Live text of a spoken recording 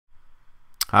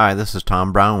Hi, this is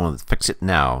Tom Brown with Fix It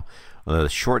Now, a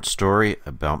short story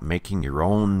about making your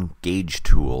own gauge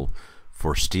tool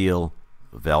for Stihl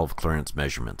valve clearance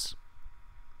measurements.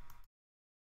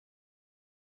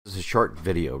 This is a short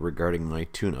video regarding my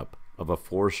tune-up of a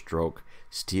 4-stroke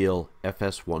Stihl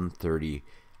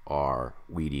FS130R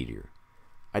weed eater.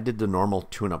 I did the normal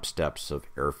tune-up steps of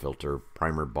air filter,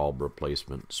 primer bulb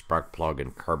replacement, spark plug,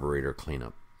 and carburetor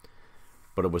cleanup,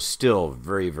 but it was still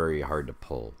very hard to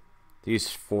pull. These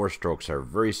 4-strokes are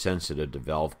very sensitive to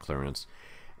valve clearance,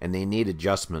 and they need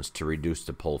adjustments to reduce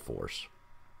the pull force.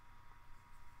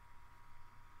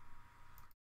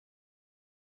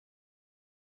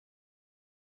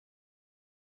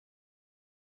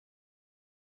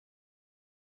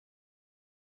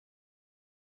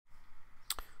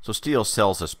 So Stihl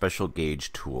sells a special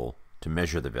gauge tool to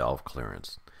measure the valve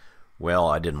clearance. Well,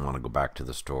 I didn't want to go back to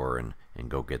the store and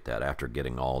go get that after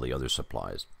getting all the other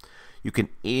supplies. You can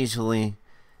easily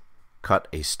cut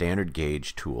a standard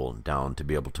gauge tool down to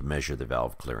be able to measure the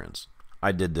valve clearance.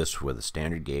 I did this with a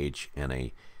standard gauge and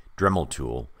a Dremel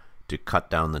tool to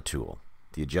cut down the tool.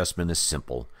 The adjustment is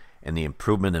simple, and the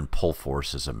improvement in pull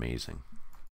force is amazing.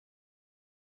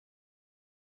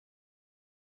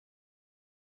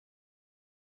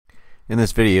 In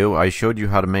this video, I showed you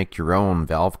how to make your own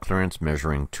valve clearance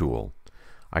measuring tool.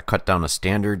 I cut down a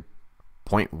standard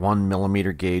 0.1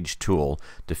 millimeter gauge tool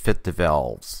to fit the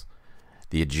valves.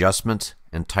 The adjustment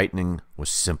and tightening was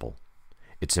simple.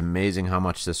 It's amazing how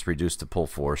much this reduced the pull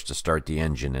force to start the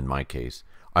engine in my case.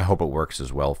 I hope it works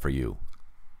as well for you.